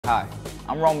Hi,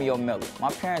 I'm Romeo Miller.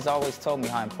 My parents always told me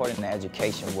how important the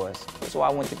education was. That's why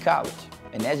I went to college.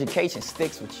 And education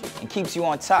sticks with you and keeps you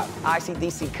on top.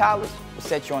 ICDC College will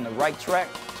set you on the right track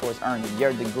towards earning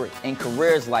your degree in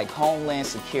careers like Homeland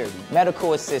Security,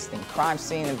 medical assisting, crime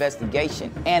scene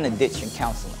investigation, and addiction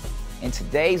counseling. In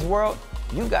today's world,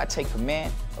 you gotta take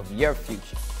command of your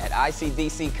future. At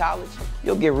ICDC College,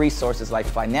 you'll get resources like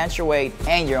financial aid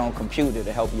and your own computer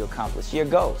to help you accomplish your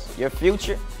goals. Your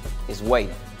future is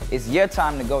waiting. It's your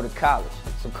time to go to college.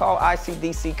 So call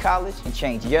ICDC College and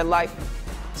change your life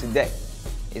today.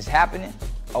 It's happening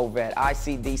over at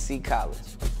ICDC College.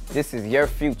 This is your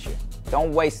future.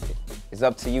 Don't waste it. It's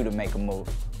up to you to make a move.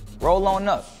 Roll on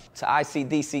up to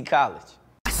ICDC College.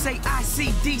 I say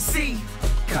ICDC.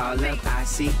 Call up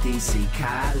ICDC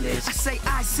College. I say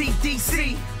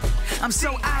ICDC. I'm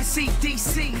so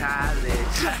ICDC.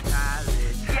 College.